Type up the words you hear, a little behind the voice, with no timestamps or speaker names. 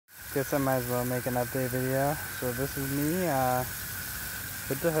Guess I might as well make an update video. So this is me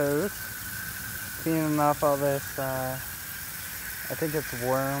with the hose, cleaning off all this, I think it's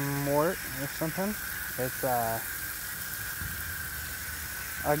wormwort or something. It's, I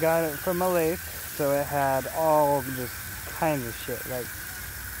got it from a lake, so it had all just kinds of shit, like,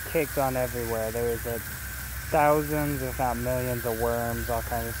 caked on everywhere. There was like thousands, if not millions of worms, all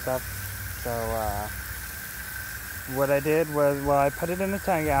kinds of stuff. So, what I did was, well, I put it in a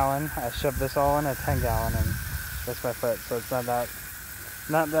 10-gallon. I shoved this all in a 10-gallon, and that's my foot, so it's not that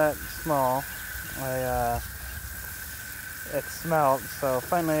small. It smelled, so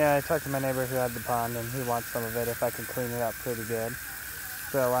finally I talked to my neighbor who had the pond, and he wants some of it if I can clean it up pretty good.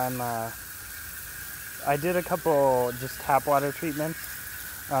 So I did a couple just tap water treatments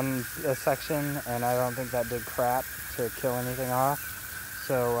on a section, and I don't think that did crap to kill anything off.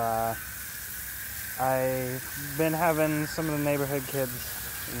 So I've been having some of the neighborhood kids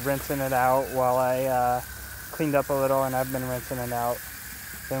rinsing it out while I cleaned up a little, and I've been rinsing it out.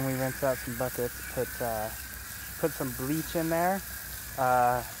 Then we rinsed out some buckets, put some bleach in there.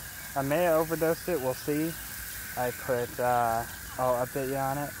 I may have overdosed it, we'll see. I'll update you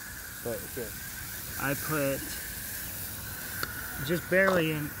on it, but here. I put just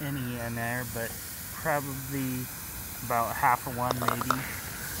barely any in there, but probably about half of one maybe,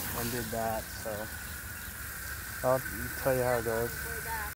 and did that, so I'll tell you how it goes.